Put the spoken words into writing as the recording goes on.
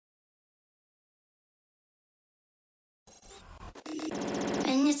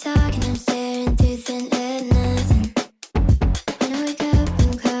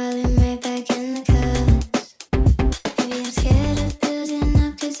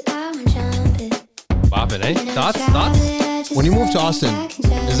popping, eh? Thoughts? When you move to Austin,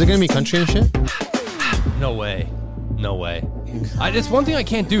 is it gonna be country and shit? No way. It's one thing I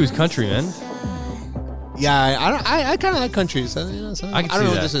can't do is country, man. Yeah, I kind of like country. So, you know, I can see don't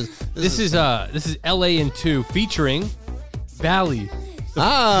know that. what this is. This is LA in 2 featuring Valley.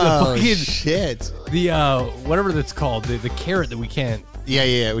 Oh, fucking- shit. The whatever that's called, the carrot that we can't.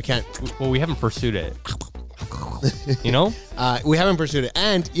 Yeah, we can't. Well, we haven't pursued it. You know? We haven't pursued it.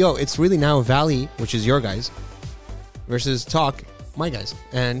 And, it's really now Valley, which is your guys, versus Talk, my guys.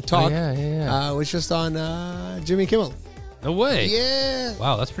 And Talk was just on Jimmy Kimmel. No way. Yeah.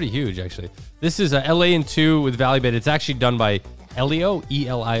 Wow, that's pretty huge, actually. This is LA in 2 with Valley, but it's actually done by Elio,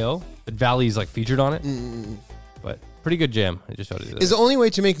 E-L-I-O. But Valley's like featured on it. But pretty good jam. I just thought Is the only way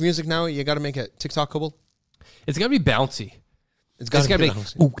to make music now, you got to make it TikTokable? It's got to be bouncy. It's got to be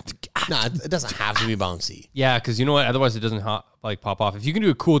bouncy. Nah, it doesn't have to be bouncy. Yeah, because you know what? Otherwise, it doesn't pop off. If you can do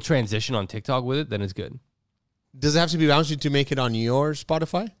a cool transition on TikTok with it, then it's good. Does it have to be bouncy to make it on your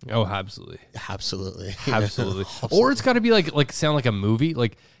Spotify? Oh, absolutely. Absolutely. Or it's got to be like sound like a movie.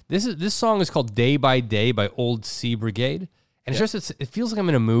 Like this song is called "Day by Day" by Old Sea Brigade, and it feels like I'm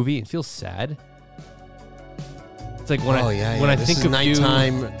in a movie. It feels sad. It's like when I think of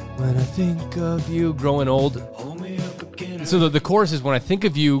nighttime. When I think of you growing old. So the chorus is when I think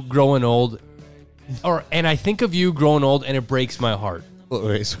of you growing old, and I think of you growing old, and it breaks my heart. Oh,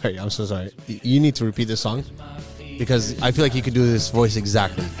 wait, sorry. I'm so sorry. You need to repeat this song because I feel like you could do this voice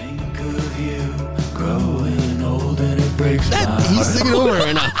exactly. He's singing over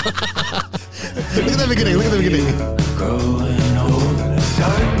right now. Look at the beginning.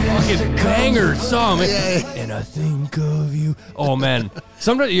 Fucking banger song, man. Yeah. And I think of you. Oh man,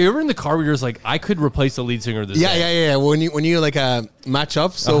 sometimes you're ever in the car where you're just like, I could replace the lead singer of this. Yeah. When you like match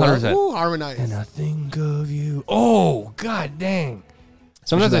up, so 100%. harmonize. And I think of you. Oh god dang.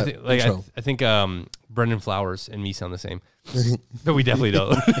 Sometimes I think Brendan Flowers and me sound the same, but we definitely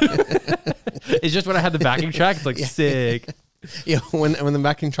don't. It's just when I had the backing track, it's like sick. Yeah, when the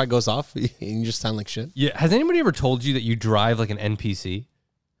backing track goes off, you just sound like shit. Yeah. Has anybody ever told you that you drive like an NPC?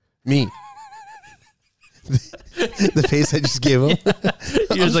 Me. The face I just gave him.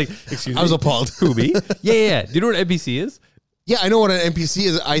 You're just like, excuse me. I was appalled. Who, me? Yeah. Do you know what an NPC is? Yeah, I know what an NPC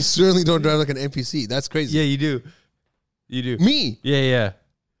is. I certainly don't drive like an NPC. That's crazy. Yeah, you do. You do. Me? Yeah.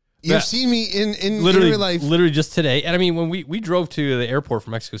 You've seen me in literally, real life. literally just today. And I mean, when we drove to the airport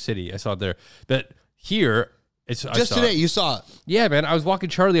from Mexico City, I saw it there. But here, just today, you saw it. Yeah, man. I was walking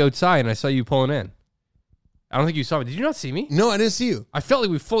Charlie outside and I saw you pulling in. I don't think you saw me. Did you not see me? No, I didn't see you. I felt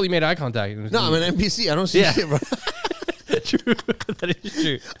like we fully made eye contact. No, I'm an NPC. I don't see shit, bro. True. That is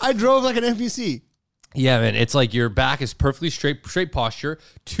true. I drove like an NPC. Yeah, man. It's like your back is perfectly straight posture,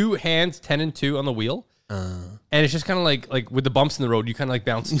 2 hands, 10 and 2 on the wheel. And it's just kind of like with the bumps in the road, you kind of like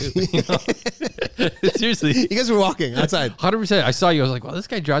bounce too. You know? Seriously. You guys were walking outside. 100%. I saw you. I was like, wow, this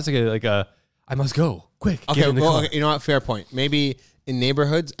guy drives like a I must go quick. Okay, well, you know what? Fair point. Maybe in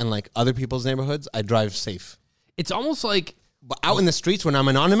neighborhoods and like other people's neighborhoods, I drive safe. It's almost like... But out in the streets when I'm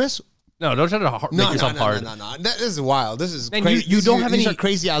anonymous... No, don't try to make yourself hard. No. This is wild. This is Man, crazy. These are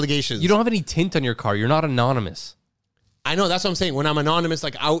crazy allegations. You don't have any tint on your car. You're not anonymous. I know. That's what I'm saying. When I'm anonymous,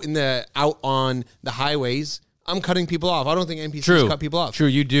 like out on the highways, I'm cutting people off. I don't think NPCs cut people off. True,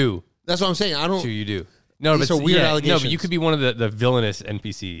 you do. That's what I'm saying. I don't... True, you do. No, These but are weird allegations. No, but you could be one of the villainous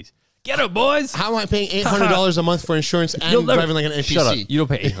NPCs. Get it, boys. How am I paying $800 a month for insurance and driving like an NPC? Shut up. You don't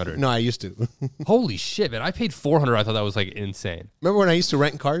pay $800. No, I used to. Holy shit, man. I paid $400. I thought that was like insane. Remember when I used to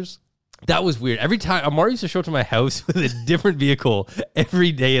rent cars? That was weird. Every time, Amari used to show up to my house with a different vehicle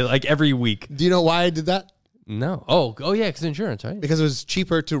every day, like every week. Do you know why I did that? No. Oh yeah, because insurance, right? Because it was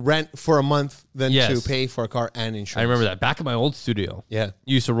cheaper to rent for a month than to pay for a car and insurance. I remember that. Back in my old studio. Yeah.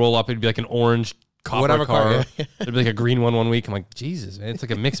 You used to roll up, it'd be like an orange copper car. There'd be like a green one week. I'm like, Jesus, man, it's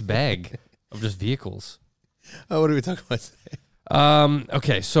like a mixed bag of just vehicles. What are we talking about today?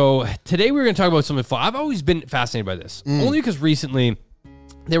 Okay, so today we're going to talk about something fun. I've always been fascinated by this, only because recently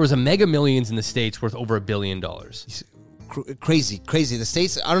there was a Mega Millions in the States worth over $1 billion. Crazy. The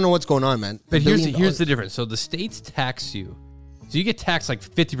States, I don't know what's going on, man. But here's the difference. So the States tax you. So you get taxed like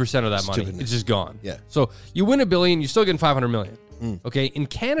 50% of that money. It's just gone. Yeah. So you win $1 billion, you're still getting $500 million. Okay. In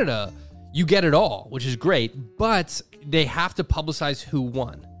Canada, you get it all, which is great, but they have to publicize who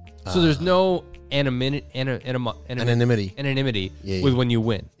won. So there's no anonymity with when you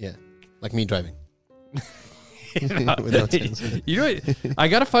win. Yeah. Like me driving. You know what? I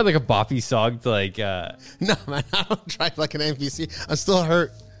gotta find like a boppy song to like No, man, I don't drive like an NPC. I'm still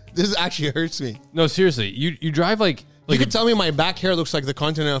hurt. This actually hurts me. No, seriously. You drive like you can tell me my back hair looks like the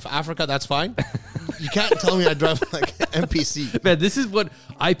continent of Africa, that's fine. You can't tell me I drive like MPC. Man, this is what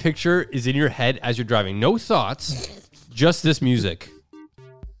I picture is in your head as you're driving. No thoughts, just this music.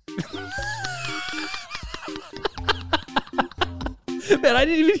 Man, I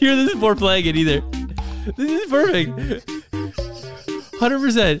didn't even hear this before playing it either. This is perfect.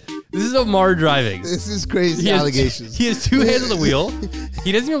 100%. This is Omar driving. This is crazy allegations. He has two hands on the wheel.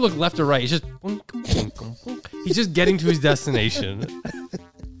 He doesn't even look left or right. He's just getting to his destination.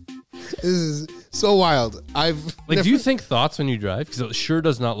 This is so wild. Do you think thoughts when you drive? Because it sure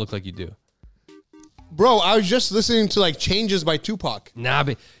does not look like you do. Bro, I was just listening to like Changes by Tupac. Nah,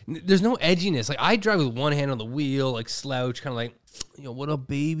 but there's no edginess. Like I drive with one hand on the wheel, like slouch, kind of like, what up,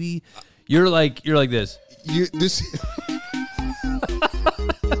 baby? You're like this.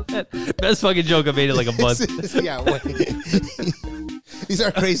 Best fucking joke I made in like a month. These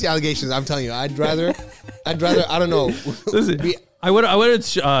are crazy allegations. I'm telling you. I'd rather. I don't know. Listen, I went at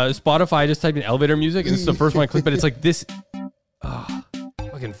Spotify. I just typed in elevator music, and this is the first one I clicked. But it's like this.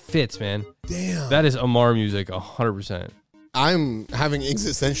 Fucking fits, man. Damn. That is Omar music, 100%. I'm having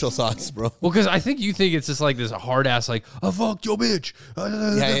existential thoughts, bro. Well, because I think you think it's just like this hard ass, like, oh fuck your bitch.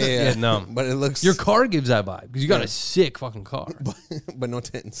 Yeah. No, but it looks. Your car gives that vibe because you got a sick fucking car, but no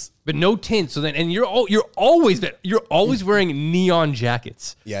tints. But no tints. So then, and you're always wearing neon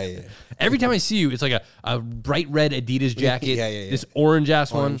jackets. Yeah. Every time I see you, it's like a bright red Adidas jacket. Yeah. This orange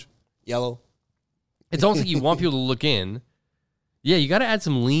ass one, yellow. It's almost like you want people to look in. Yeah, you got to add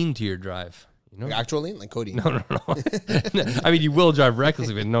some lean to your drive. You know? Like actual lean? Like Cody? No. I mean, you will drive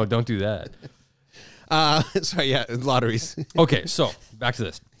recklessly, but no, don't do that. Sorry, yeah, lotteries. Okay, so back to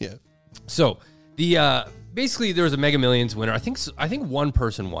this. Yeah. So the basically there was a Mega Millions winner. I think one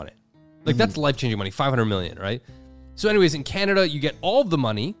person won it. Like that's life-changing money, 500 million, right? So anyways, in Canada, you get all of the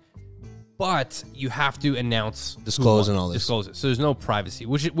money, but you have to disclose and all this. Disclose it. So there's no privacy,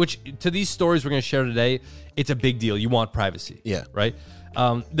 which to these stories we're going to share today, it's a big deal. You want privacy. Yeah. Right?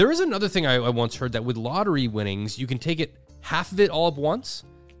 There is another thing I once heard that with lottery winnings, you can take it half of it all at once,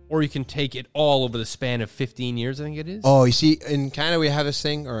 or you can take it all over the span of 15 years, I think it is. Oh, you see, in Canada we have this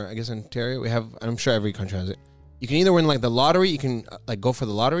thing, or I guess in Ontario we have, I'm sure every country has it. You can either win like the lottery, you can like go for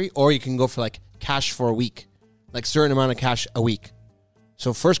the lottery, or you can go for like cash for a week, like certain amount of cash a week.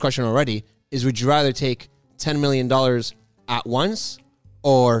 So first question already is, would you rather take $10 million at once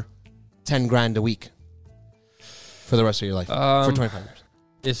or 10 grand a week for the rest of your life for 25 years?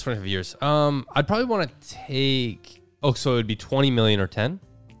 It's 25 years. I'd probably want to take, so it would be 20 million or 10?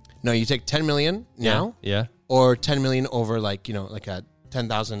 No, you take 10 million now. Yeah. Or 10 million over like a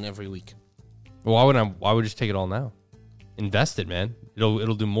 10,000 every week. Well, why would you just take it all now? Invest it, man.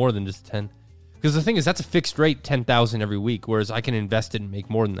 It'll do more than just 10. Because the thing is, that's a fixed rate, 10,000 every week, whereas I can invest it and make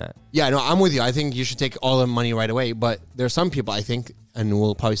more than that. Yeah, no, I'm with you. I think you should take all the money right away. But there are some people, I think, and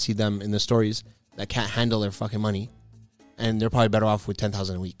we'll probably see them in the stories, that can't handle their fucking money, and they're probably better off with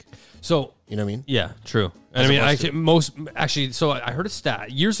 10,000 a week. So you know what I mean? Yeah, true. And so I heard a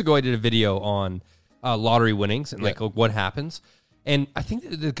stat years ago. I did a video on lottery winnings and like what happens. And I think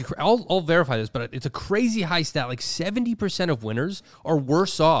I'll verify this, but it's a crazy high stat. Like 70% of winners are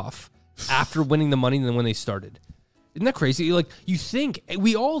worse off after winning the money than when they started. Isn't that crazy? Like you think,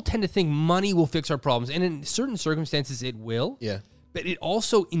 we all tend to think money will fix our problems, and in certain circumstances it will. Yeah. But it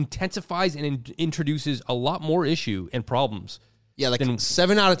also intensifies and introduces a lot more issue and problems. Yeah, like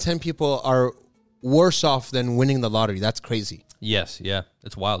 7 out of 10 people are worse off than winning the lottery. That's crazy. Yes, yeah,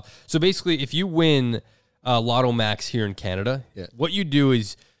 that's wild. So basically, if you win Lotto Max here in Canada, what you do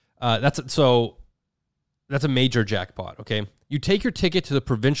is that's a major jackpot. Okay, you take your ticket to the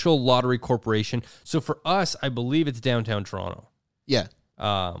Provincial Lottery Corporation. So for us, I believe it's downtown Toronto. Yeah.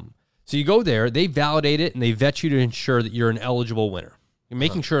 So you go there, they validate it, and they vet you to ensure that you're an eligible winner. You're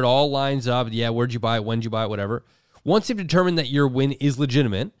making sure it all lines up. Yeah, where'd you buy it? When did you buy it? Whatever. Once they've determined that your win is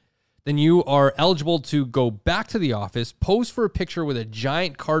legitimate, then you are eligible to go back to the office, pose for a picture with a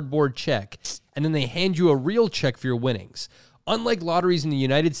giant cardboard check, and then they hand you a real check for your winnings. Unlike lotteries in the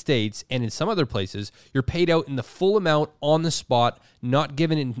United States and in some other places, you're paid out in the full amount on the spot, not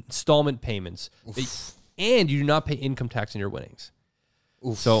given installment payments. And you do not pay income tax on your winnings.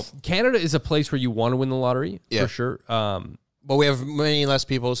 Oof. So Canada is a place where you want to win the lottery, for sure. But we have many less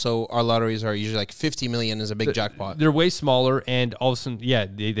people, so our lotteries are usually like 50 million is a big jackpot. They're way smaller, and all of a sudden,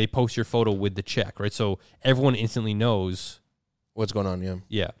 they post your photo with the check, right? So everyone instantly knows what's going on,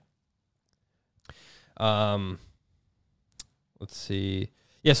 Yeah. Let's see.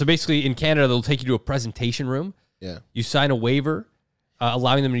 Yeah, so basically in Canada, they'll take you to a presentation room. Yeah. You sign a waiver,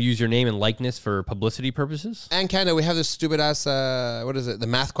 allowing them to use your name and likeness for publicity purposes. And Canada, we have this stupid ass, what is it? The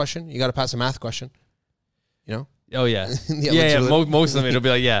math question. You got to pass a math question. You know? Oh yeah, The yeah. eligibility. Most of them it'll be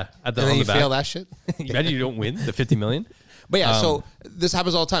like and on then the you back. fail that shit. Imagine you don't win the 50 million. But yeah, so this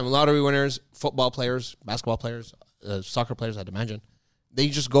happens all the time. Lottery winners, football players, basketball players, soccer players, I'd imagine.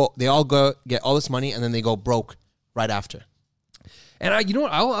 They all go get all this money and then they go broke right after. And you know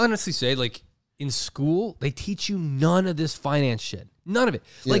what? I'll honestly say, like, in school, they teach you none of this finance shit. None of it.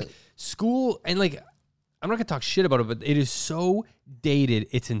 Yeah. Like, school, and like, I'm not going to talk shit about it, but it is so dated,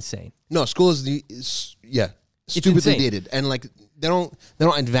 it's insane. No, school is stupidly insane. dated. And like they don't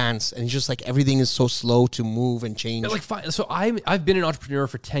advance, and it's just like everything is so slow to move and change. Like, so I've been an entrepreneur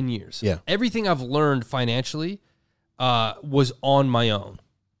for 10 years. Yeah. Everything I've learned financially was on my own.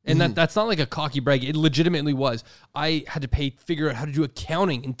 And that's not like a cocky brag. It legitimately was. I had to figure out how to do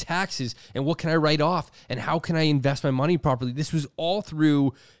accounting and taxes and what can I write off and how can I invest my money properly. This was all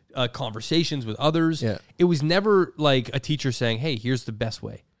through conversations with others. Yeah. It was never like a teacher saying, hey, here's the best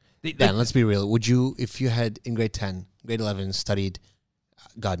way. Dan, let's be real. Would you, if you had in grade 10, grade 11 studied,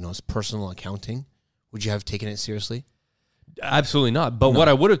 God knows, personal accounting, would you have taken it seriously? Absolutely not. But what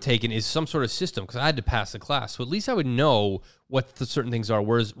I would have taken is some sort of system because I had to pass the class. So at least I would know what the certain things are.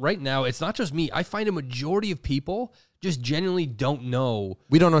 Whereas right now, it's not just me. I find a majority of people just genuinely don't know.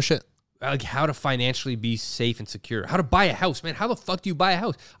 We don't know shit. Like how to financially be safe and secure. How to buy a house. Man, how the fuck do you buy a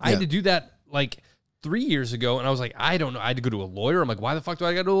house? I had to do that like 3 years ago. And I was like, I don't know. I had to go to a lawyer. I'm like, why the fuck do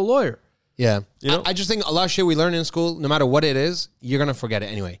I got to go to a lawyer? Yeah. You know? I just think a lot of shit we learn in school, no matter what it is, you're going to forget it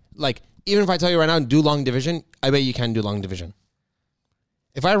anyway. Like, even if I tell you right now, do long division, I bet you can do long division.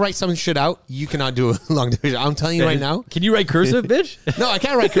 If I write some shit out, you cannot do a long division. I'm telling you right now. Can you write cursive, bitch? No, I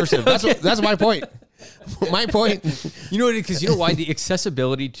can't write cursive. That's my point. My point. You know what? Because you know why? The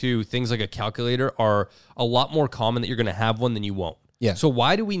accessibility to things like a calculator are a lot more common that you're going to have one than you won't. Yeah. So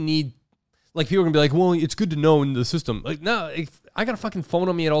why do we need, like, people are going to be like, well, it's good to know in the system. Like, no, I got a fucking phone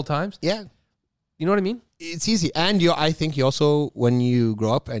on me at all times. Yeah. You know what I mean? It's easy. And I think you also, when you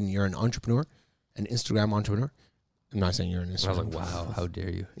grow up and you're an entrepreneur, an Instagram entrepreneur, I'm not saying you're an Instagram. I was like, wow, how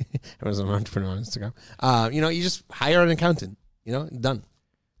dare you? I was an entrepreneur on Instagram. You just hire an accountant, done.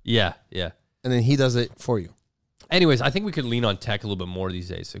 Yeah, yeah. And then he does it for you. Anyways, I think we could lean on tech a little bit more these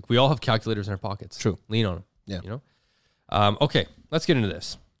days. Like, we all have calculators in our pockets. True. Lean on them. Yeah. Okay, let's get into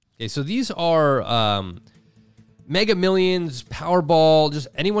this. Okay, so these are Mega Millions, Powerball, just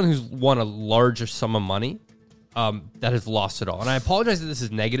anyone who's won a larger sum of money that has lost it all. And I apologize that this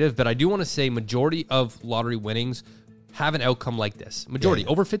is negative, but I do want to say majority of lottery winnings have an outcome like this. Majority,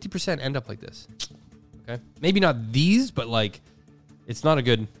 over 50% end up like this. Okay? Maybe not these, but like, it's not a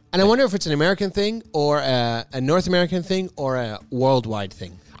good... And I wonder if it's an American thing or a North American thing or a worldwide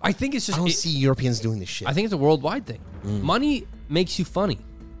thing. I think it's just... I don't see Europeans doing this shit. I think it's a worldwide thing. Money makes you funny.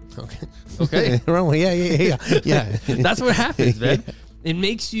 Okay. Okay? Yeah. That's what happens, man. It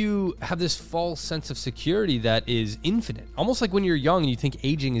makes you have this false sense of security that is infinite. Almost like when you're young and you think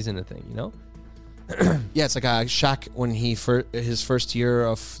aging isn't a thing, you know? Yeah, it's like Shaq when his first year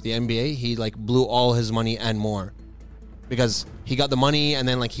of the NBA, he like blew all his money and more. Because he got the money and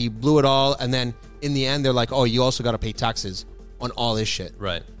then like he blew it all, and then in the end they're like, oh, you also got to pay taxes on all this shit.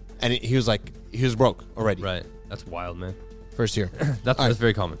 Right. And he was broke already. Right. That's wild, man. First year. That's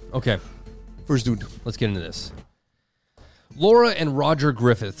very common. Okay. First dude. Let's get into this. Laura and Roger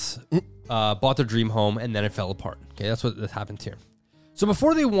Griffiths bought their dream home, and then it fell apart. Okay, that's what happened here. So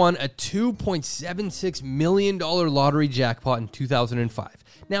before they won a $2.76 million lottery jackpot in 2005.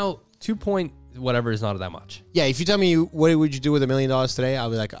 Now, whatever is not that much. Yeah, if you tell me what would you do with $1 million today,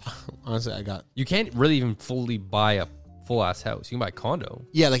 I'll be like, honestly, You can't really even fully buy a full-ass house. You can buy a condo.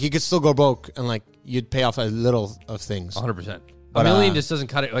 Yeah, like you could still go broke and like you'd pay off a little of things. 100%. But, $1 million just doesn't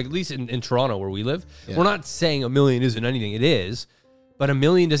cut it. Like, at least in Toronto where we live, we're not saying $1 million isn't anything. It is, but $1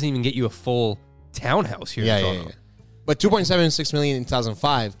 million doesn't even get you a full townhouse here in Toronto. Yeah. But $2.76 million in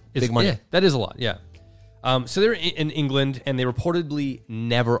 2005, big money. Yeah, that is a lot. Yeah. So they're in England, and they reportedly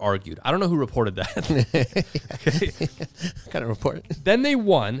never argued. I don't know who reported that. Kind of report. Then they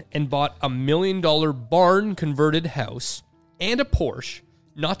won and bought a $1 million barn-converted house and a Porsche,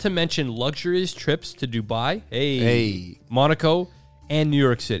 not to mention luxurious trips to Dubai, Monaco, and New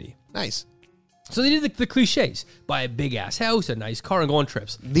York City. Nice. So they did the cliches. Buy a big-ass house, a nice car, and go on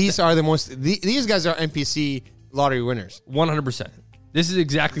trips. These are the most... These guys are NPC lottery winners. 100%. This is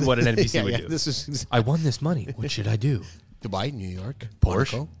exactly what an NPC would do. This is I won this money. What should I do? Dubai, New York,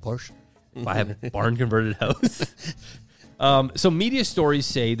 Porsche. Monaco, Porsche. Buy a barn-converted house. So media stories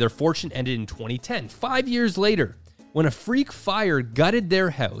say their fortune ended in 2010, 5 years later, when a freak fire gutted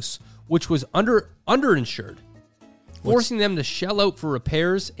their house, which was underinsured, forcing them to shell out for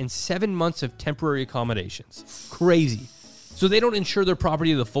repairs and 7 months of temporary accommodations. Crazy. So they don't insure their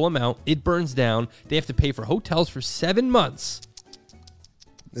property to the full amount. It burns down. They have to pay for hotels for 7 months.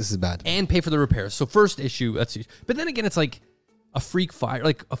 This is bad. And pay for the repairs. So first issue, but then again, it's like a freak fire,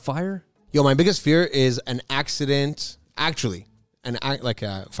 like a fire. Yo, my biggest fear is an accident. Actually, like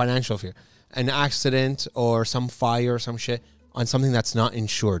a financial fear, an accident or some fire or some shit on something that's not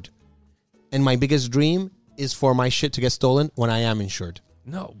insured. And my biggest dream is for my shit to get stolen when I am insured.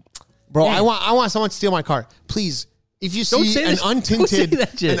 No, bro, yeah. I want someone to steal my car, please. If you Don't see say an this. Don't say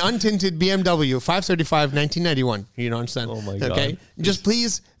that shit. BMW 535 1991, you know what I'm saying? Oh my God. Okay, just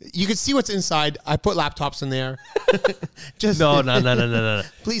please, you can see what's inside. I put laptops in there. Just no.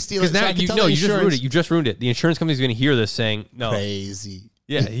 Please steal it. Because now I can you tell know the you just ruined insurance. it. You just ruined it. The insurance company's going to hear this saying no. Crazy.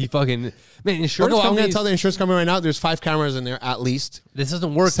 Yeah, he fucking man. Insurance I'm going companies. to tell the insurance company right now. There's 5 cameras in there at least. This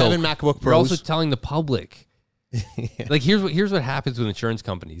doesn't work. 7 though. MacBook You're also Pros. telling the public. Like here's what happens with insurance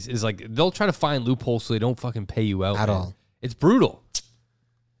companies is like they'll try to find loopholes so they don't fucking pay you out At man. all. It's brutal.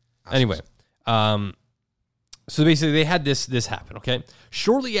 Anyway, so basically they had this happen. Okay,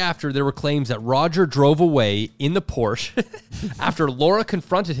 shortly after there were claims that Roger drove away in the Porsche after Laura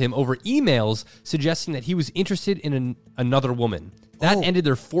confronted him over emails suggesting that he was interested in another woman. That ended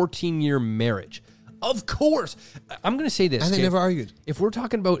their 14-year marriage. Of course, I'm going to say this. And they okay? never argued. If we're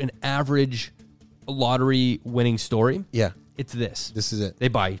talking about an average lottery winning story, Yeah. it's this. This is it. They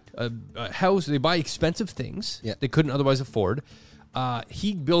buy a house. They buy expensive things Yeah. they couldn't otherwise afford.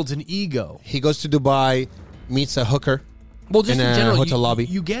 He builds an ego. He goes to Dubai, meets a hooker. Well, just in in a general, hotel lobby.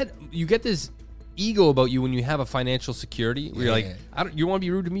 You get this ego about you when you have a financial security. Where you're like, Yeah. you want to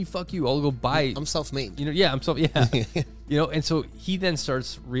be rude to me? Fuck you. I'll go buy. I'm self-made. You know, yeah, I'm so yeah. You know, and so he then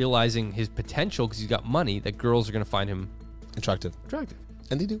starts realizing his potential because he's got money that girls are going to find him Attractive. attractive.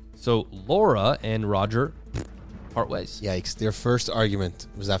 And they do. So Laura and Roger part ways. Yikes. Their first argument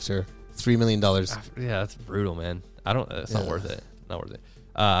was after $3 million. Yeah, that's brutal, man. It's not worth it. Not worth it.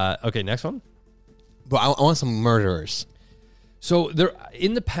 Okay, next one. But I want some murderers. So there,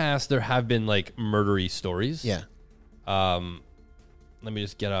 in the past, there have been like murdery stories. Yeah. Let me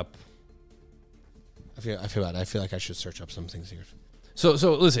just get up. I feel bad. I feel like I should search up some things here. So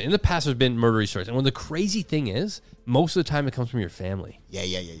listen. In the past, there's been murdery stories, and when the crazy thing is, most of the time it comes from your family. Yeah.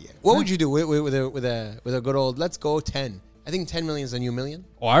 What would you do with a good old, let's go 10? I think 10 million is the new million.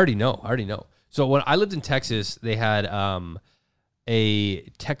 Oh, I already know. So when I lived in Texas, they had a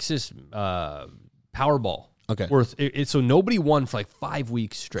Texas Powerball. Okay. Worth so nobody won for like 5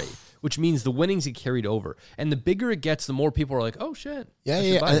 weeks straight, which means the winnings get carried over. And the bigger it gets, the more people are like, "Oh shit!"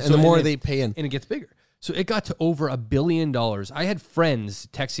 Yeah. buy it. And the more they pay in. and it gets bigger. So it got to over $1 billion. I had friends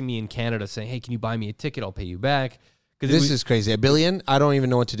texting me in Canada saying, "Hey, can you buy me a ticket? I'll pay you back." Because This is crazy. $1 billion? I don't even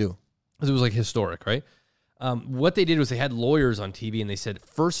know what to do. it was like historic, right? What they did was they had lawyers on TV and they said,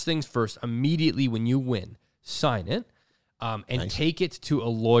 first things first, immediately when you win, sign it and take it to a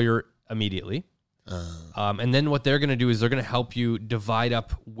lawyer immediately. And then what they're going to do is they're going to help you divide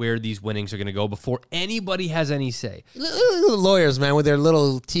up where these winnings are going to go before anybody has any say. Little lawyers, man, with their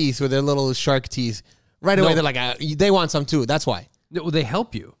little teeth, with their little shark teeth. Right away, they're like, they want some too. That's why. No, they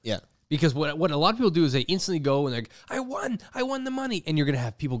help you. Yeah. Because what a lot of people do is they instantly go and they're like, I won the money. And you're going to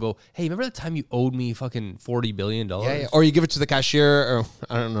have people go, hey, remember that time you owed me fucking $40 billion? Yeah. Or you give it to the cashier, or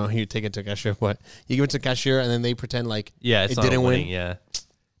I don't know, you take it to a cashier, but you give it to the cashier and then they pretend like It's it not didn't winning, win. yeah.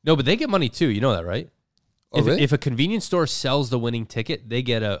 No, but they get money too. You know that, right? Oh, really? If a convenience store sells the winning ticket, they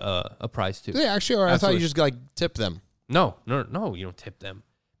get a prize too. Yeah, actually, or I thought you just like tip them. No, you don't tip them.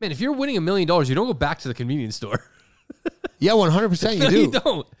 Man, if you're winning $1 million, you don't go back to the convenience store. Yeah, 100% you do. You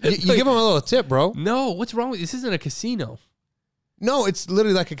don't. You give them a little tip, bro. No, what's wrong with this? Isn't a casino. No, it's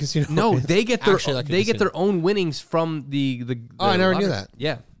literally like a casino. No, It's they get their actually like a they get casino. their own winnings from the Oh, I never knew lottery. that.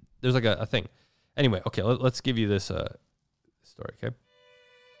 Yeah, there's like a thing. Anyway, okay, let's give you this story. Okay,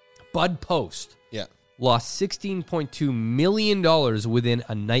 Bud Post Yeah. lost $16.2 million within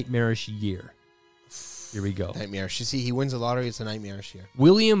a nightmarish year. Here we go. Nightmarish. You see, he wins the lottery. It's a nightmarish year.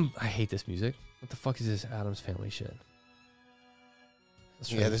 I hate this music. What the fuck is this Addams Family shit? Let's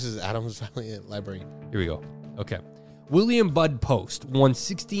try Yeah, this is Adam's Family Library. Here we go. Okay. William Bud Post won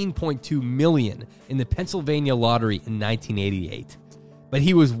 $16.2 million in the Pennsylvania lottery in 1988. But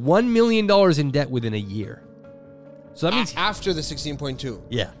he was $1 million in debt within a year. So that means... After the 16.2.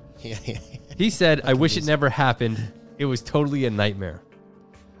 Yeah. Yeah. He said, I wish it never happened. It was totally a nightmare.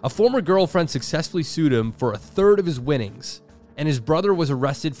 A former girlfriend successfully sued him for a third of his winnings, and his brother was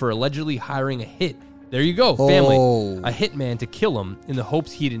arrested for allegedly hiring a hit. There you go, family. Oh. A hitman to kill him in the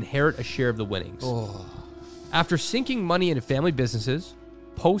hopes he'd inherit a share of the winnings. Oh. After sinking money into family businesses,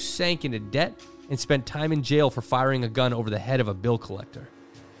 Post sank into debt and spent time in jail for firing a gun over the head of a bill collector.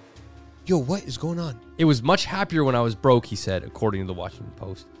 Yo, what is going on? It was much happier when I was broke, he said, according to the Washington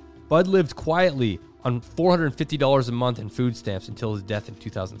Post. Bud lived quietly on $450 a month in food stamps until his death in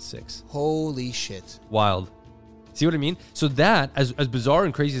 2006. Holy shit. Wild. See what I mean? So that, as bizarre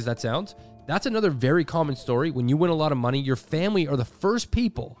and crazy as that sounds, that's another very common story. When you win a lot of money, your family are the first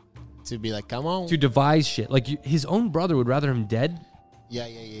people To be like, come on. to devise shit. Like his own brother would rather him dead, Yeah.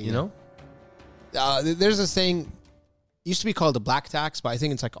 you know? There's a saying, used to be called the black tax, but I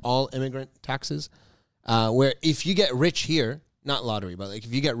think it's like all immigrant taxes, where if you get rich here, not lottery, but like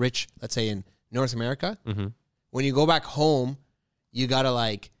if you get rich, let's say in North America, when you go back home, you gotta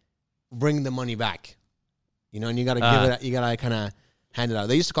like bring the money back, you know, and you gotta give it, you gotta kind of hand it out.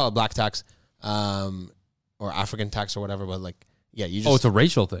 They used to call it black tax, or African tax or whatever, but like, yeah, you just. Oh, it's a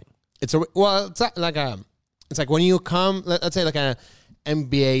racial thing. It's like when you come, let's say like an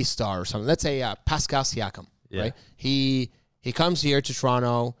NBA star or something. Let's say Pascal Siakam, right? He comes here to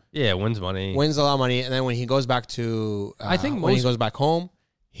Toronto, Wins money. wins a lot of money, and then when he goes back to, I think when he most- goes back home,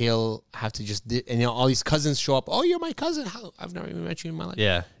 he'll have to just, and you know, all these cousins show up. Oh, you're my cousin. How? I've never even met you in my life.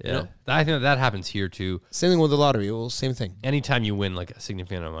 Yeah. You know? I think that happens here too. Same thing with the lottery. Well, same thing. Anytime you win like a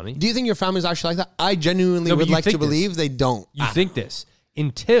significant amount of money. Do you think your family's actually like that? I genuinely No, but would you like to think this. believe they don't. You think this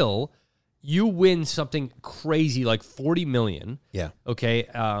until you win something crazy like 40 million. Yeah. Okay.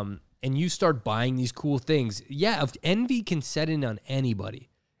 And you start buying these cool things. Yeah. If envy can set in on anybody,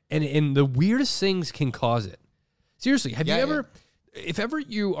 and the weirdest things can cause it. Seriously, have you ever, if ever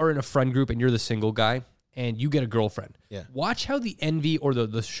you are in a friend group and you're the single guy and you get a girlfriend, watch how the envy or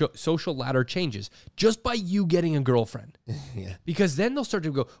the social ladder changes just by you getting a girlfriend. Yeah. Because then they'll start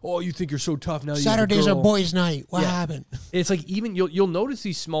to go, oh, you think you're so tough now. Saturdays you are have a girl. boys' night. What happened? It's like even you'll notice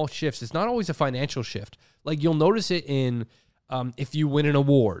these small shifts. It's not always a financial shift. Like you'll notice it in if you win an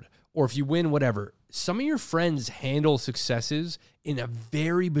award or if you win whatever. Some of your friends handle successes in a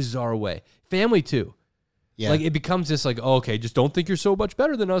very bizarre way. Family too. Yeah. Like it becomes this like, oh, okay, just don't think you're so much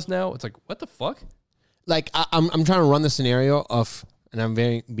better than us now. It's like, what the fuck? Like I'm trying to run the scenario of, and I'm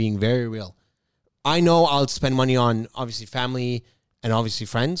being very real. I know I'll spend money on obviously family and obviously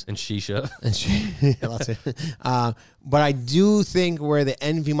friends. And shisha. And that's it. But I do think where the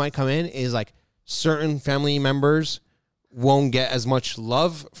envy might come in is like certain family members won't get as much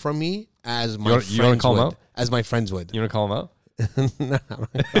love from me as my wanna friends call 'em would. out? As my friends would. You want to call him out?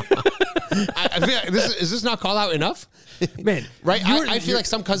 I feel like is this not call out enough? Man, Right? I feel like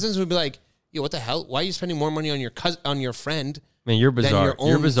some cousins would be like, yo, what the hell? Why are you spending more money on your friend? Man, you're bizarre. your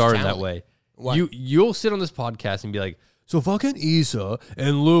You're own bizarre in that family. way. What? You'll sit on this podcast and be like, so fucking Issa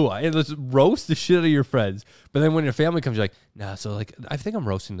and Lua, and let's roast the shit out of your friends. But then when your family comes, you're like, nah. So like, I think I'm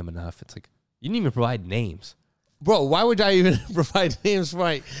roasting them enough. It's like you didn't even provide names. Bro, why would I even provide names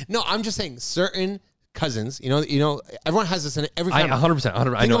for No, I'm just saying certain cousins, you know, everyone has this in every I family. 100%.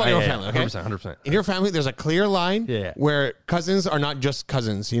 I Think know. about your family, okay? 100%. In your family, there's a clear line where cousins are not just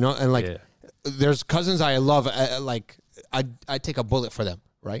cousins, you know, and like there's cousins I love, like I take a bullet for them,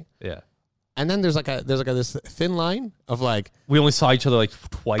 right? Yeah. And then there's this thin line of like We only saw each other like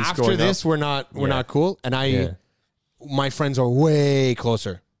twice. after growing this up. we're not cool, and my friends are way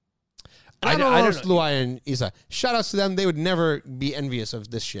closer. I don't know if Luai and Isa. Shout outs to them. They would never be envious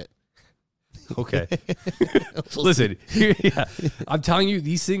of this shit. Okay. Listen, I'm telling you,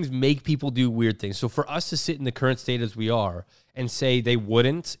 these things make people do weird things. So for us to sit in the current state as we are and say they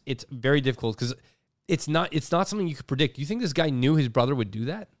wouldn't, it's very difficult because it's not something you could predict. You think this guy knew his brother would do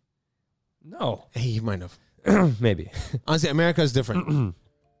that? No. Hey, you might have. Maybe. Honestly, America is different.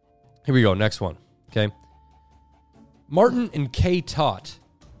 Here we go. Next one. Okay. Martin and Kay Tot.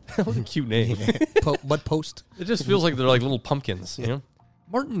 What a cute name. But post. It just feels like they're like little pumpkins, you know?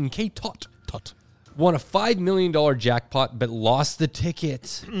 Martin and Kay Tot. Tot. Won a $5 million jackpot, but lost the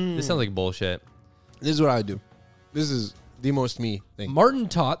tickets. This sounds like bullshit. This is what I would do. This is the most me thing. Martin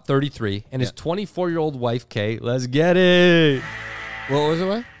Tot, 33, and his 24-year-old wife, Kay. Let's get it. What was it?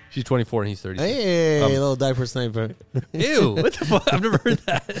 What? She's 24 and he's 33. Hey, little diaper sniper. Ew, what the fuck? I've never heard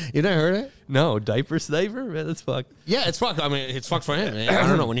that. You never heard it? No, diaper sniper? Man, that's fucked. Yeah, it's fucked. I mean, it's fucked for him. I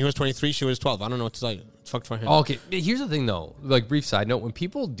don't know. When he was 23, she was 12. I don't know what to tell you. It's fucked for him. Okay, here's the thing, though. Like, brief side note. When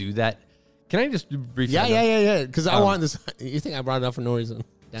people do that, can I just do a brief Yeah. side note? Because I want this. You think I brought it up for no reason?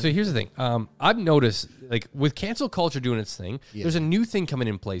 So here's the thing. I've noticed, like, with cancel culture doing its thing, there's a new thing coming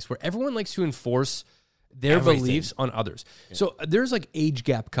in place where everyone likes to enforce their beliefs on others. So there's, like, age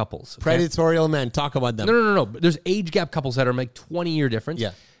gap couples. Okay? Predatorial men. Talk about them. No. But there's age gap couples that are like 20-year difference.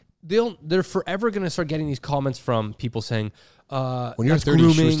 Yeah. They're forever going to start getting these comments from people saying, when you're that's 30,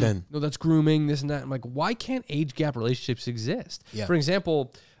 grooming. she was 10. No, that's grooming, this and that. I'm like, why can't age gap relationships exist? Yeah. For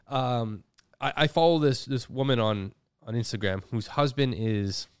example, I follow this woman on Instagram whose husband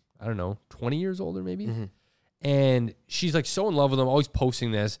is, I don't know, 20 years older maybe. And she's like so in love with him, always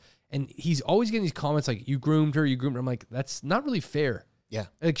posting this. And he's always getting these comments like, you groomed her, you groomed her. I'm like, that's not really fair. Yeah.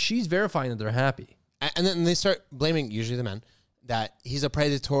 Like, she's verifying that they're happy. And then they start blaming, usually the man, that he's a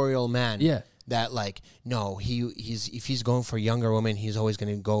predatorial man. Yeah. That like, no, he's if he's going for younger women, he's always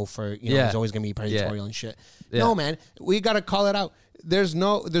going to go for, he's always going to be predatorial and shit. Yeah. No, man, we got to call it out. There's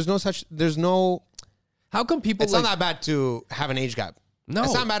no, How come people it's not that bad to have an age gap. No.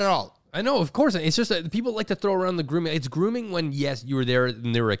 It's not bad at all. I know, of course. It's just that people like to throw around the grooming. It's grooming when, yes, you were there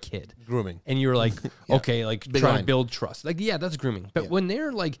and they were a kid. Grooming. And you were like, okay, like Big trying line. to build trust. Like, yeah, that's grooming. But when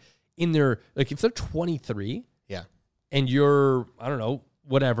they're like in their, like if they're 23 Yeah. and you're, I don't know,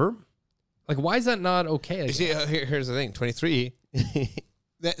 whatever, like why is that not okay? Like, You see, here's the thing, 23.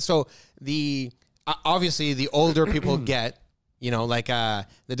 So obviously the older people get, like the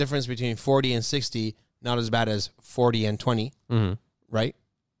difference between 40 and 60, not as bad as 40 and 20, right?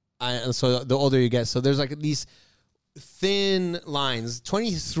 And so the older you get, so there's like these thin lines.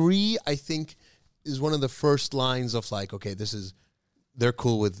 23, I think, is one of the first lines of like, okay, they're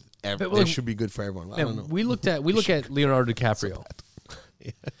cool with they should be good for everyone. I don't know. We look at Leonardo DiCaprio.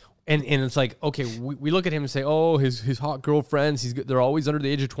 And it's like, okay, we look at him and say, oh, his hot girlfriends, they're always under the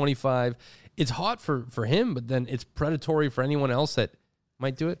age of 25. It's hot for him, but then it's predatory for anyone else that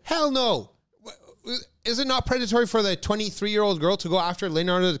might do it. Hell no. Is it not predatory for the 23-year-old girl to go after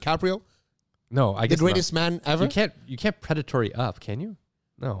Leonardo DiCaprio? No, I The guess greatest man ever? You can't predatory up, can you?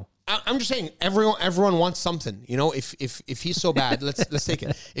 No. I'm just saying, everyone wants something. If he's so bad, let's take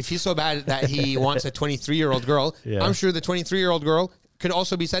it. If he's so bad that he wants a 23-year-old girl, Yeah. I'm sure the 23-year-old girl could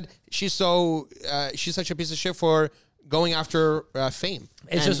also be said she's such a piece of shit for going after fame.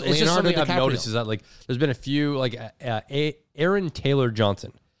 It's And just something I've noticed is that like there's been a few like Aaron Taylor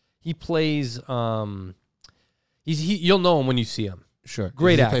Johnson. He plays you'll know him when you see him. Sure.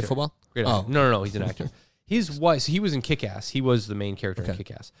 Great Does he actor. play football? Great Oh. actor. No, he's an actor. His wife, so he was in Kick-Ass. He was the main character in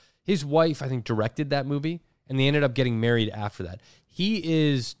Kick-Ass. His wife, I think, directed that movie, and they ended up getting married after that. He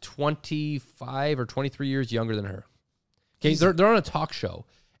is 25 or 23 years younger than her. Okay, they're on a talk show,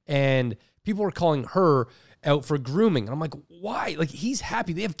 and people are calling her out for grooming. And I'm like, why? Like, he's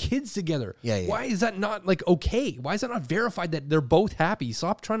happy. They have kids together. Yeah. Why is that not, like, okay? Why is that not verified that they're both happy?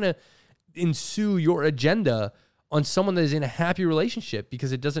 Stop trying to ensue your agenda on someone that is in a happy relationship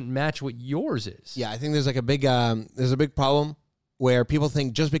because it doesn't match what yours is. Yeah, I think there's like a big problem where people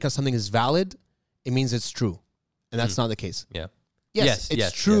think just because something is valid, it means it's true, and that's not the case. Yeah. Yes,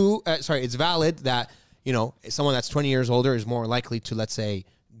 it's true. It's valid that someone that's 20 years older is more likely to, let's say,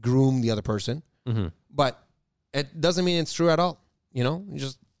 groom the other person, but it doesn't mean it's true at all.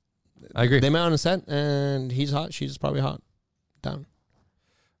 I agree. They met on a set, and he's hot. She's probably hot. Down.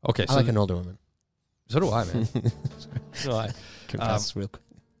 Okay, I like an older woman. So do I, man. So do I. Confess real quick.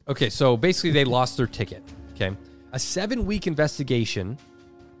 Okay, so basically they lost their ticket. Okay, a 7-week investigation.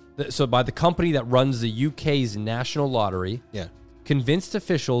 So by the company that runs the UK's national lottery, Yeah. convinced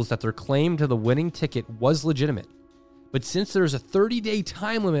officials that their claim to the winning ticket was legitimate. But since there's a 30-day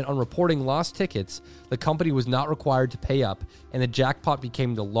time limit on reporting lost tickets, the company was not required to pay up, and the jackpot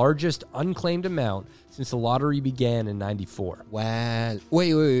became the largest unclaimed amount since the lottery began in '94. Well,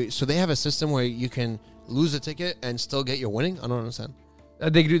 wait. So they have a system where you can lose a ticket and still get your winning? I don't understand.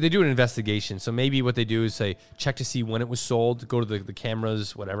 They do an investigation. So maybe what they do is say, check to see when it was sold, go to the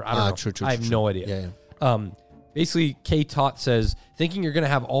cameras, whatever. I don't know. True, I have no idea. Yeah. Basically, Kay Tot says, thinking you're going to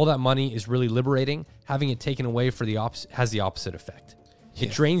have all that money is really liberating. Having it taken away has the opposite effect.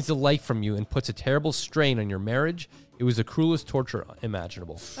 It drains the life from you and puts a terrible strain on your marriage. It was the cruelest torture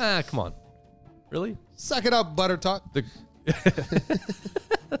imaginable. Come on. Really? Suck it up, butter talk. That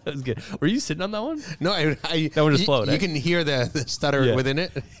was good. Were you sitting on that one? No, That one just flowed, You eh? can hear the stutter Yeah. within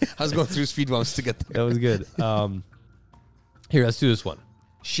it. I was going through speed bumps to get there. That was good. Here, let's do this one.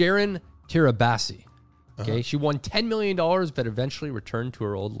 Sharon Tirabassi. Okay, she won $10 million, but eventually returned to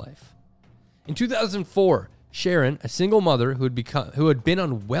her old life. In 2004, Sharon, a single mother who had been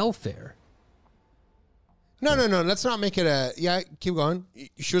on welfare. No. Let's not make it a... Yeah, keep going.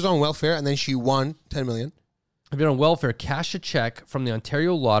 She was on welfare, and then she won $10 million. Had been on welfare, cashed a check from the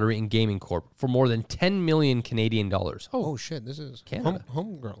Ontario Lottery and Gaming Corp for more than 10 million Canadian dollars. Oh, shit. This is Canada.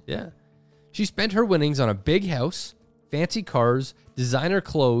 home girl. Yeah. She spent her winnings on a big house, fancy cars, designer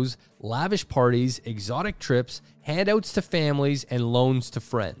clothes, lavish parties, exotic trips, handouts to families, and loans to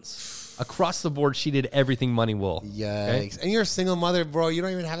friends. Across the board, she did everything money will. Yikes. Okay? And you're a single mother, bro. You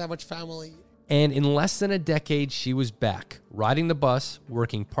don't even have that much family. And in less than a decade, she was back, riding the bus,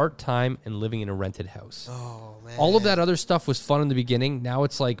 working part-time, and living in a rented house. Oh, man. All of that other stuff was fun in the beginning. Now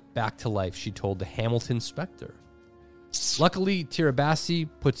it's like back to life, she told the Hamilton Spectre. Luckily, Tirabassi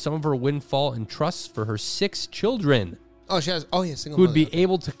put some of her windfall in trusts for her 6 children, Oh, she has. Oh, yeah, single. who would be mother.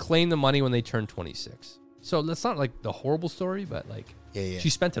 able to claim the money when they turn 26. So that's not like the horrible story, but like Yeah. she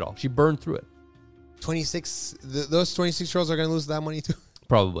spent it all. She burned through it. 26. Those 26-year-olds are gonna lose that money too.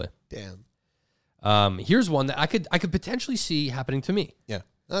 Probably. Damn. Here's one that I could potentially see happening to me. Yeah.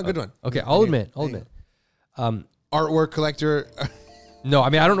 Oh, good one. Okay, I'll admit. Artwork collector. No, I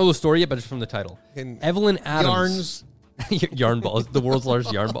mean I don't know the story yet, but it's from the title. And Evelyn Adams. Yarns. Yarn ball, the world's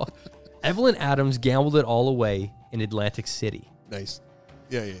largest yarn ball. Evelyn Adams gambled it all away in Atlantic City. Nice.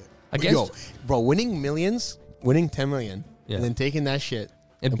 Yeah. Against- bro, winning millions, winning 10 million, Yeah. and then taking that shit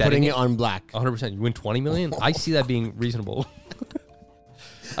And and betting putting it? it on black. 100%. You win 20 million? I see that being reasonable.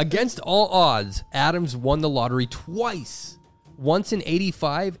 Against all odds, Adams won the lottery twice. Once in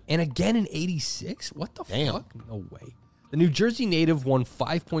 85 and again in 86? What the Damn. fuck? No way. The New Jersey native won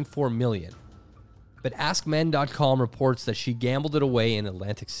 5.4 million. But AskMen.com reports that she gambled it away in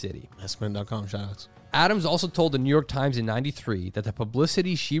Atlantic City. Askmen.com, shoutouts. Adams also told the New York Times in 93 that the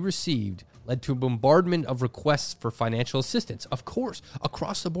publicity she received led to a bombardment of requests for financial assistance. Of course,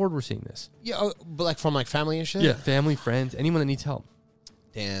 across the board we're seeing this. Yeah, but like from like family and shit? Family, friends, anyone that needs help.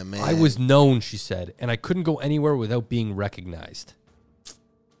 Damn, man. I was known, she said, and I couldn't go anywhere without being recognized.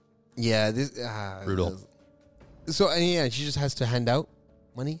 Yeah, this Brutal. So yeah, she just has to hand out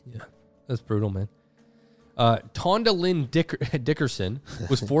money. Yeah, that's brutal, man. Tonda Lynn Dickerson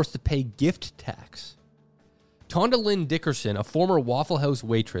was forced to pay gift tax. Tonda Lynn Dickerson, a former Waffle House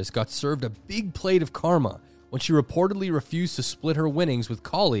waitress, got served a big plate of karma when she reportedly refused to split her winnings with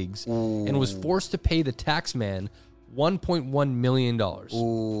colleagues and was forced to pay the tax man $1.1 million.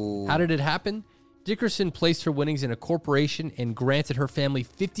 How did it happen? Dickerson placed her winnings in a corporation and granted her family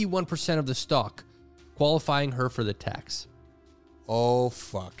 51% of the stock, qualifying her for the tax. Oh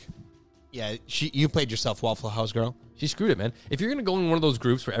fuck. Yeah, you played yourself, Waffle House girl. She screwed it, man. If you're gonna go in one of those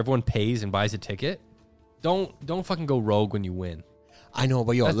groups where everyone pays and buys a ticket, don't fucking go rogue when you win. I know,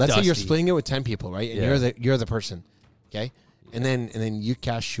 but yo, That's let's say you're dusty. splitting it with 10 people, right? And Yeah. you're the person, okay? And then you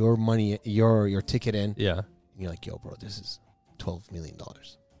cash your money, your ticket in. Yeah, And you're like, yo, bro, this is $12 million.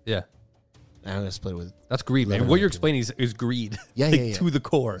 yeah. And I'm gonna split it with. That's greed, man. Eleven What you're other explaining is greed. Yeah, Like, yeah, yeah. to the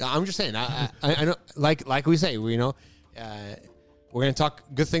core. I'm just saying. I know, like we say, we're gonna talk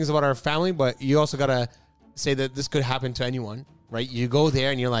good things about our family, but you also gotta say that this could happen to anyone, right? You go there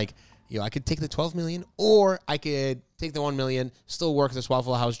and you're like, yo, I could take the 12 million, or I could take the 1 million, still work this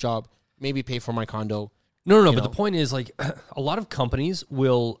Waffle House job, maybe pay for my condo. No. You But know? the point is, like, a lot of companies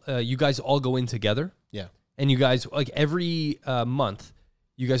will, you guys all go in together, Yeah. and you guys, like, every month,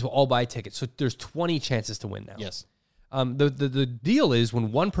 you guys will all buy tickets. So there's 20 chances to win now. Yes. The deal is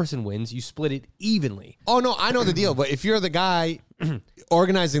when one person wins, you split it evenly. Oh no, I know the deal, but if you're the guy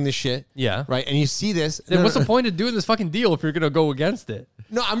organizing this shit, Yeah. right, and you see this, Then what's the point of doing this fucking deal if you're gonna go against it?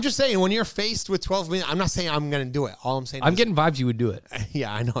 No, I'm just saying when you're faced with 12 million, I'm not saying I'm gonna do it. All I'm saying, I'm is, getting vibes you would do it.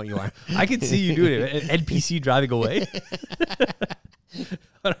 yeah, I know you are. I could see you doing it. An NPC driving away.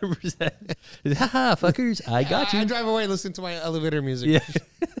 100%. Haha, fuckers, I got I you. drive away and listen to my elevator music. Yeah.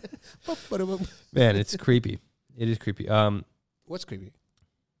 Man, it's creepy. It is creepy. What's creepy?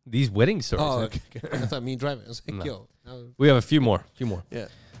 These wedding stories. Oh, okay. I thought me driving. I was like, No. yo. We have a few more.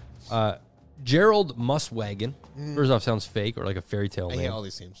 Yeah. Gerald Muswagon. First off, sounds fake or like a fairy tale I name. hate all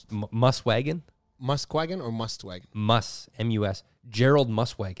these names. Muswagon? Muskwagon or Mustwagon? M-U-S. Gerald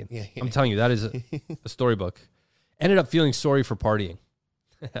Muswagon. Yeah. I'm telling you, that is a storybook. Ended up feeling sorry for partying.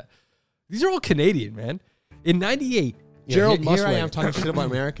 These are all Canadian, man. In 98, Yeah, Gerald here Muswagon. I am talking shit about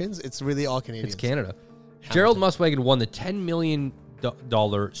Americans. It's really all Canadians. It's Canada. Gerald Muswagon won the $10 million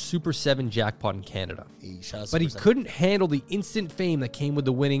Super 7 jackpot in Canada. Hey, shout out But he Super couldn't handle the instant fame that came with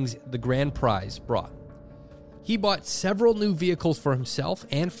the winnings the grand prize brought. He bought several new vehicles for himself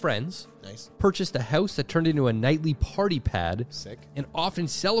and friends, Seven. Nice. purchased a house that turned into a nightly party pad, Sick. and often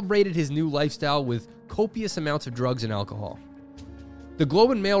celebrated his new lifestyle with copious amounts of drugs and alcohol. The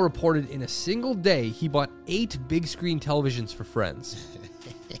Globe and Mail reported in a single day he bought 8 big screen televisions for friends.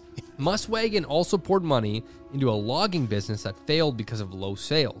 Muswagon also poured money into a logging business that failed because of low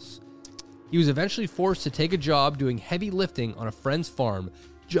sales. He was eventually forced to take a job doing heavy lifting on a friend's farm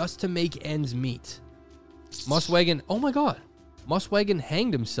just to make ends meet. Muswagon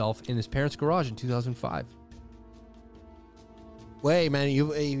hanged himself in his parents' garage in 2005. Wait, man,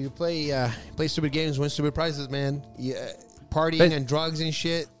 you play stupid games, win stupid prizes, man. Yeah, partying But- and drugs and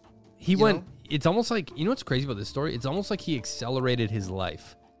shit. He You went. know? It's almost like, you know what's crazy about this story? It's almost like he accelerated his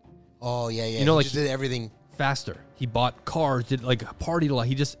life Oh yeah. You know, he like- just did everything. faster. He bought cars, did like a party a lot.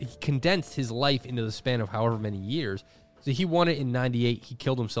 He condensed his life into the span of however many years. So he won it in 98. He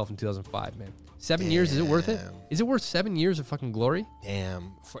killed himself in 2005, man. 7 years, is it worth it? Is it worth 7 years of fucking glory?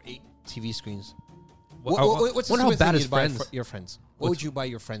 Damn, for 8 TV screens. Wonder What's the how stupid bad thing his you'd buy friends- for your friends? What would you buy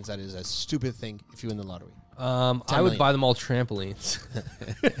your friends that is a stupid thing if you win the lottery? I would million. buy them all trampolines.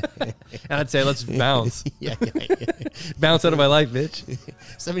 And I'd say, let's bounce. yeah. Bounce out of my life, bitch.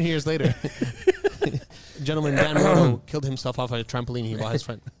 7 years later, gentleman Dan Moreno killed himself off a trampoline he bought his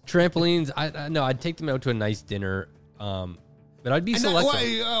friend. Trampolines, no, I'd take them out to a nice dinner. But I'd be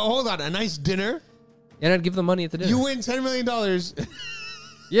selective. Hold on, a nice dinner? And I'd give them money at the dinner. You win $10 million.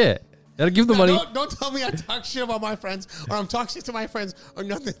 Yeah. I'd give them money. Don't tell me I talk shit about my friends or I'm talking shit to my friends or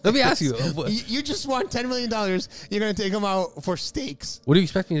nothing. Let me ask you. You just won $10 million. You're going to take them out for steaks. What do you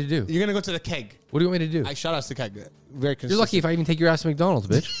expect me to do? You're going to go to the keg. What do you want me to do? I shout out to the keg. Very consistent. You're lucky if I even take your ass to McDonald's,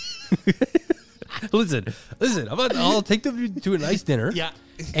 bitch. Listen. I'll take them to a nice dinner. Yeah.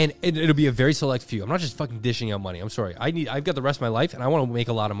 And it'll be a very select few. I'm not just fucking dishing out money. I'm sorry. I've got the rest of my life, and I want to make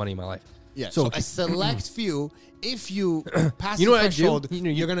a lot of money in my life. Yeah. So a select few, if you pass You know the what I do? threshold, You know,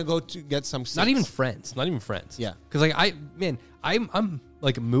 you're going to go to get some steaks. Not even friends. Yeah. Because like I'm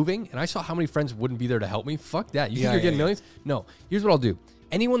like moving, and I saw how many friends wouldn't be there to help me. Fuck that. You think you're getting millions? No. Here's what I'll do.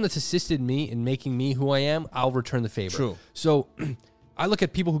 Anyone that's assisted me in making me who I am, I'll return the favor. True. So I look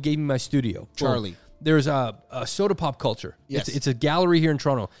at people who gave me my studio. Charlie. There's a Soda Pop Culture. Yes. It's a gallery here in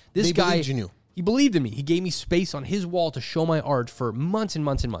Toronto. This guy believed in you. He believed in me. He gave me space on his wall to show my art for months and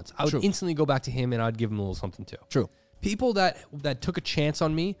months and months. I would True. instantly go back to him and I'd give him a little something too. True. People that took a chance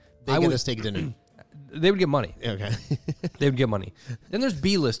on me, They get a steak dinner. they would get money. Okay. They would get money. Then there's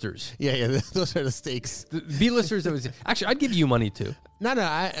B-listers. yeah. Those are the steaks. The B-listers that was actually I'd give you money too. No.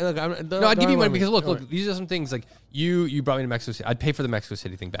 I'd give you money because look, these are some things like you brought me to Mexico City. I'd pay for the Mexico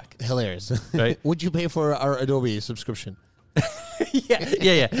City thing back. Hilarious. Right? Would you pay for our Adobe subscription?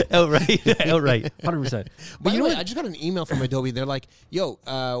 yeah. Outright. 100%. But you know what? I just got an email from Adobe. They're like, yo,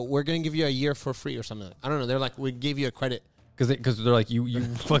 we're going to give you a year for free or something. I don't know. They're like, we gave you a credit. Because they're like, you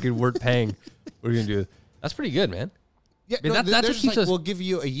fucking weren't paying. What are you going to do? That's pretty good, man. Yeah, I mean, no, that's they're what just keeps like, us. we'll give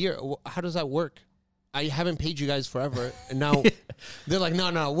you a year. How does that work? I haven't paid you guys forever. And now they're like,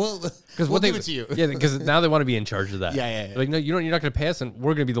 no, we'll give it to you. Yeah, because now they want to be in charge of that. Yeah. They're like, no, you're not going to pay us, and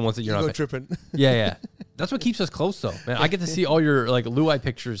we're going to be the ones that you're You not go paying. tripping. Yeah. That's what keeps us close, though, man. I get to see all your like Luai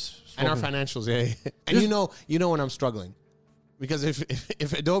pictures And our financials, yeah. And you know when I'm struggling. Because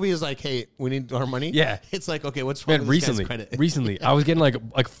if Adobe is like, hey, we need our money, Yeah. it's like, okay, what's wrong Man, with this guy's credit? recently, I was getting like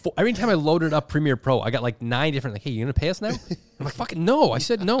four, every time I loaded up Premiere Pro, I got like 9 different. Like, hey, you gonna pay us now? I'm like, fucking no. I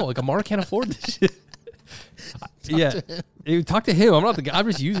said no. Like, Amara can't afford this shit. You talk to him. I'm not the guy. I'm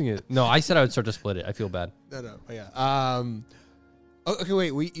just using it. No, I said I would start to split it. I feel bad. No, but yeah.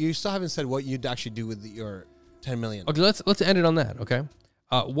 Okay, wait. You still haven't said what you'd actually do with your 10 million. Okay, let's end it on that. Okay,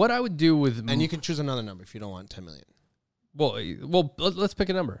 what I would do with And you can choose another number if you don't want 10 million. well, let's pick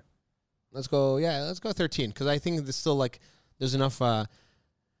a number. Let's go 13 because I think there's still like there's enough.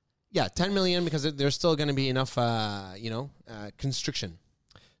 10 million because there's still going to be enough. Constriction.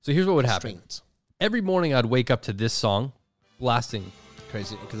 So here's what would happen. Restraints. Every morning I'd wake up to this song blasting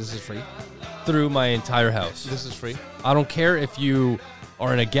Crazy because this is free. through my entire house. This is free. I don't care if you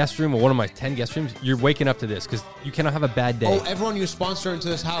are in a guest room or one of my 10 guest rooms. You're waking up to this because you cannot have a bad day. Oh, everyone you sponsor into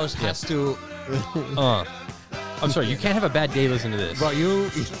this house has to. I'm sorry, you can't have a bad day listening to this. Bro, you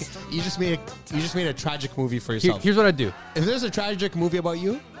just made a tragic movie for yourself. Here's what I do. If there's a tragic movie about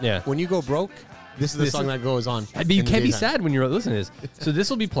you, Yeah. when you go broke, this is the song that goes on. But you in the can't be daytime. sad when you're listening to this. So this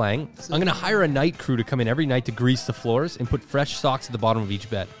will be playing. I'm going to hire a night crew to come in every night to grease the floors and put fresh socks at the bottom of each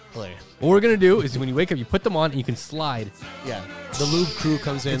bed. Hilarious. What we're going to do is when you wake up, you put them on and you can slide. Yeah. The lube crew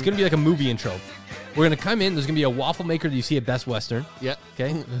comes in. It's going to be like a movie intro. We're going to come in. There's going to be a waffle maker that you see at Best Western. Yeah.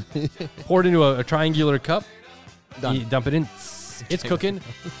 Okay. Pour it into a triangular cup. Done. You dump it in. It's cooking.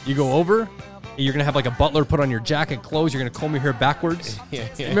 You go over. You're going to have like a butler put on your jacket, clothes. You're going to comb your hair backwards. Yeah.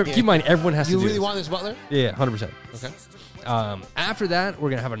 Remember, keep in mind, everyone has You to do really this. want this butler? Yeah, 100%. Okay. After that, we're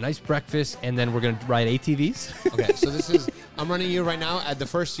going to have a nice breakfast, and then we're going to ride ATVs. Okay. So this is. I'm running you right now. At the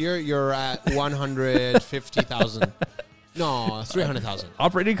first year, you're at 150,000. No, 300,000.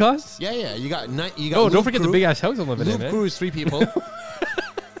 Operating costs? Yeah. You got. Oh, don't forget the big ass house I'm living in, Lube man. crew is 3 people.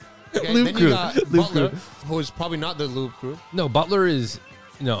 Okay, Lube then crew. you got Lube Butler, crew. who is probably not the lube crew. No, Butler is.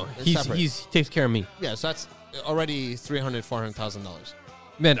 No, he separate. takes care of me. Yeah, so that's already $400,000.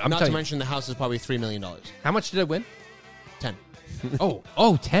 Man, I'm Not to telling you. mention the house is probably $3 million. How much did I win? 10. 10. Oh,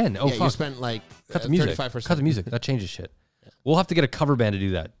 10. Oh, Yeah, you fuck. spent like Cut the music. 35%. Cut the music. That changes shit. We'll have to get a cover band to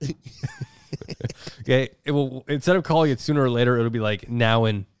do that. Okay. It will, instead of calling it sooner or later, it'll be like now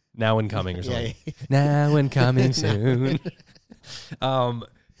and coming or something. Yeah. Now and coming soon.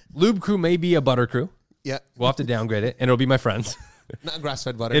 Lube crew may be a butter crew. Yeah. We'll have to downgrade it, and it'll be my friends. Not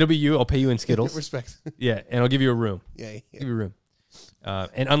grass-fed butter. It'll be you. I'll pay you in Skittles. Respect. Yeah, and I'll give you a room. Yeah. Give you a room.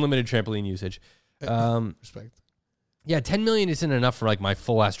 And unlimited trampoline usage. Respect. Yeah, 10 million isn't enough for like my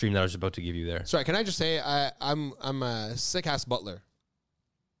full ass dream that I was about to give you there. Sorry, can I just say I'm a sick ass butler.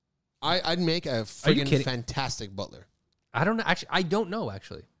 I'd make a friggin' fantastic butler. I don't know. Actually, I don't know.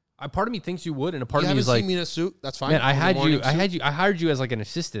 Actually, part of me thinks you would, and a part You of me haven't is like, seen me in a suit. That's fine. man, I In the hired you as like an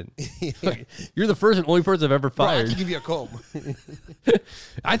assistant. Yeah. You're the first and only person I've ever Bro, I fired. can give you a comb.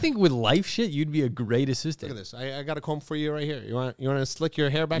 I think with life shit, you'd be a great assistant. Look at this. I got a comb for you right here. You want to slick your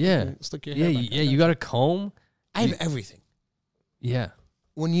hair back? Yeah. You can slick your hair back. Yeah. You got a comb. I have everything. Yeah.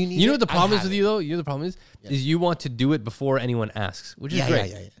 When you need You know it, what the I problem is have with it. you though? You know what the problem is you want to do it before anyone asks, which is Yeah,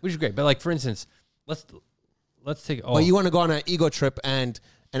 great. yeah. Which is great. But like for instance, let's take But you want to go on an ego trip and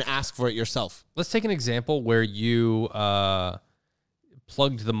ask for it yourself. let's take an example where you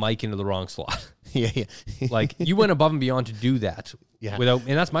plugged the mic into the wrong slot. Yeah. Like you went above and beyond to do that. Yeah.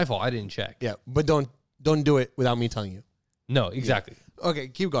 And that's my fault. I didn't check. Yeah, but don't do it without me telling you. No, exactly. Okay,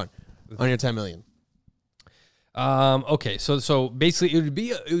 keep going on your 10 million. Okay, so basically it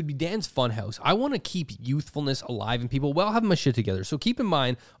would be Dan's Funhouse. I want to keep youthfulness alive in people while having my shit together. So keep in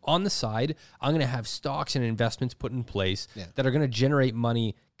mind, on the side, I'm going to have stocks and investments put in place that are going to generate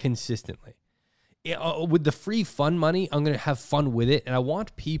money consistently. With the free fun money, I'm going to have fun with it, and I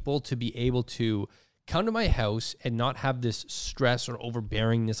want people to be able to come to my house and not have this stress or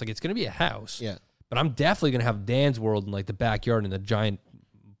overbearingness. Like it's going to be a house, but I'm definitely going to have Dan's World in like the backyard in the giant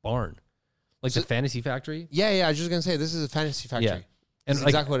barn. Like the Fantasy Factory? Yeah, I was just going to say, this is a fantasy factory. Yeah. And like,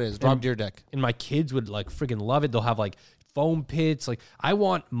 exactly what it is. Rob Deerdeck. And my kids would like freaking love it. They'll have like foam pits. Like I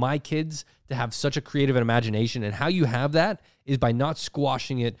want my kids to have such a creative imagination. And how you have that is by not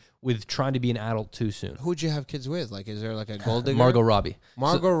squashing it with trying to be an adult too soon. Who'd you have kids with? Like, is there like a gold digger? Margot Robbie.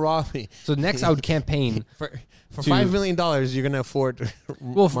 Margot Robbie. So next I would campaign. For $5 million, you're going to afford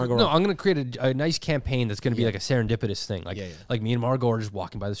Margot Robbie. I'm going to create a nice campaign that's going to be like a serendipitous thing. Like, like me and Margot are just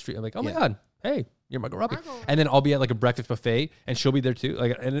walking by the street. I'm like, oh my God. Hey, you're Margot Robbie. And then I'll be at like a breakfast buffet and she'll be there too.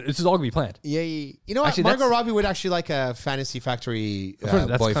 Like, and this is all gonna be planned. Yeah. You know what? Actually, Margot Robbie would actually like a Fantasy Factory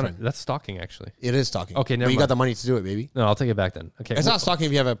boyfriend. That's stalking, actually. It is stalking. Okay, never But you mind. got the money to do it, baby. No, I'll take it back then. Okay. It's not stalking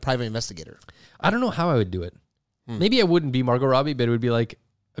if you have a private investigator. I don't know how I would do it. Maybe I wouldn't be Margot Robbie, but it would be like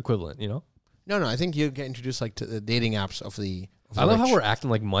equivalent, you know? No. I think you'd get introduced like to the dating apps of the I love rich. how we're acting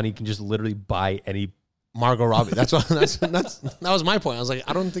like money can just literally buy any. Margot Robbie. That's that was my point. I was like,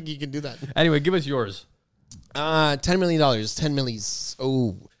 I don't think you can do that. Anyway, give us yours. $10 million. 10 millies.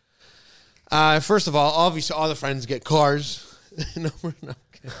 Oh. First of all, obviously all the friends get cars. No.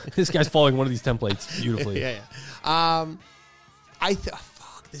 This guy's following one of these templates beautifully. Yeah.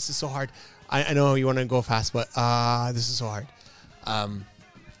 Fuck, this is so hard. I know you want to go fast, but this is so hard.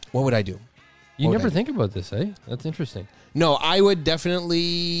 What would I do? You What would never I do? think about this, eh? That's interesting. No, I would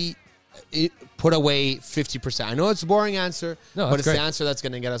definitely put away 50%. I know it's a boring answer, No, but that's it's great. the answer that's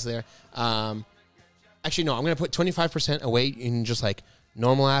going to get us there. Actually, no, I'm going to put 25% away in just like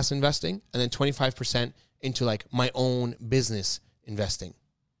normal ass investing, and then 25% into like my own business investing.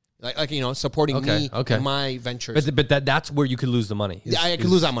 Like you know, supporting me and my ventures. But that's where you could lose the money. Yeah, I could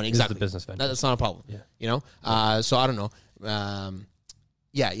lose that money, exactly. The business venture. That's not a problem. Yeah. You know? So I don't know.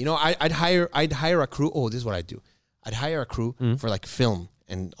 Yeah, you know, I'd hire a crew. Oh, this is what I'd do. I'd hire a crew for like film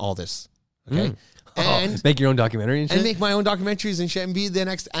and all this. Okay. And make your own documentary and shit. and make my own documentaries and shit and be the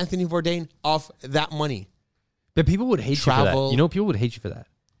next Anthony Bourdain off that money. But people would hate you for that. Travel. You know, people would hate you for that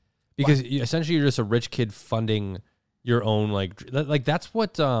because essentially you're just a rich kid funding your own like that's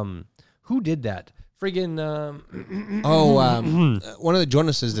what who did that? Friggin' One of the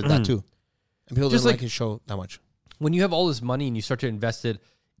Jonases did that too, and people Just didn't like like- his show that much. when you have all this money and you start to invest it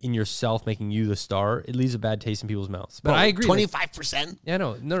in yourself, making you the star, it leaves a bad taste in people's mouths. But I agree. 25%. Yeah,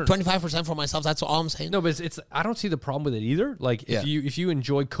 no. 25% for myself. That's all I'm saying. No, but it's I don't see the problem with it either. Like if you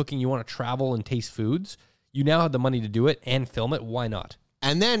enjoy cooking, you want to travel and taste foods, you now have the money to do it and film it. Why not?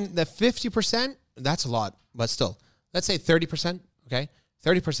 And then the 50%, that's a lot, but still, let's say 30%. Okay,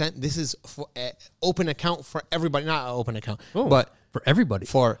 30%. This is for open account for everybody. Not an open account, but For everybody.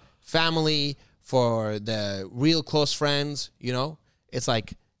 for family, for the real close friends. You know, it's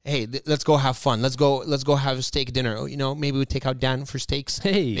like, hey, let's go have fun. Let's go have a steak dinner. Oh, you know, maybe we take out Dan for steaks.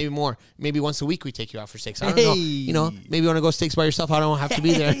 Hey. Maybe more. Maybe once a week we take you out for steaks. I don't know. You know, maybe you want to go steaks by yourself. I don't have to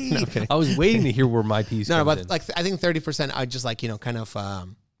be there. No, I'm kidding. I was waiting to hear where my piece No, comes but in. like I think 30%. I just like, you know, kind of,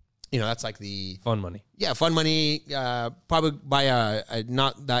 you know, that's like the Fun money. fun money. Probably buy a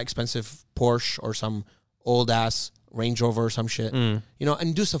not that expensive Porsche or some old ass Range Rover or some shit. You know,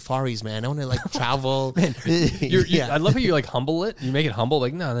 and do safaris, man. I want to like travel. I love how you like humble it. You make it humble,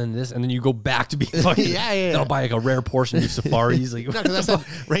 like no, then this, and then you go back to being fucking. Yeah. I'll buy like a rare Porsche and do safaris, like No, because I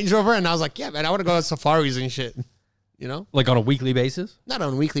said Range Rover, and I was like, yeah, man, I want to go on safaris and shit. You know, like on a weekly basis. not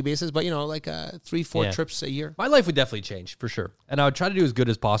on a weekly basis, but you know, like 3-4 trips a year. My life would definitely change for sure, and I would try to do as good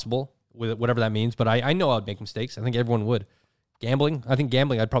as possible with whatever that means. But I know I'd make mistakes. I think everyone would. Gambling,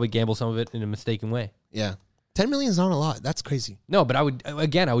 I'd probably gamble some of it in a mistaken way. Yeah, 10 million is not a lot. That's crazy. No, but I would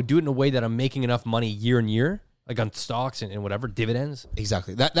do it in a way that I'm making enough money year in year, like on stocks and whatever dividends.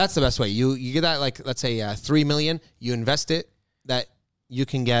 Exactly. That's the best way. You get that, like, let's say 3 million. You invest it that you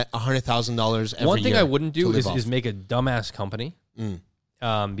can get $100,000 every year. One thing I wouldn't do to live off. is make a dumbass company,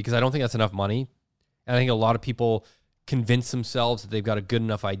 because I don't think that's enough money. And I think a lot of people convince themselves that they've got a good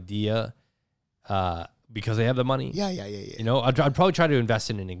enough idea because they have the money. Yeah. You know, I'd probably try to invest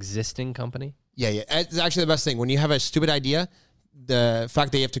in an existing company. Yeah. It's actually the best thing. When you have a stupid idea, the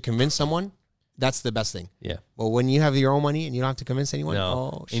fact that you have to convince someone, that's the best thing. Yeah. But when you have your own money and you don't have to convince anyone,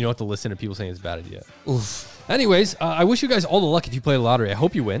 No. And you don't have to listen to people saying it's a bad idea. Oof. Anyways, I wish you guys all the luck if you play the lottery. I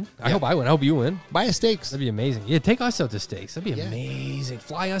hope you win. I hope I win. I hope you win. Buy a steaks. That'd be amazing. Yeah, take us out to steaks. That'd be amazing.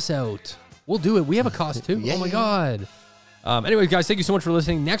 Fly us out. We'll do it. We have a cost too. Oh my God. Anyways, guys, thank you so much for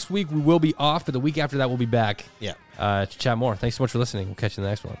listening. Next week we will be off, but the week after that we'll be back. Yeah. To chat more. Thanks so much for listening. We'll catch you in the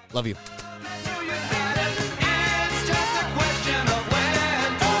next one. Love you.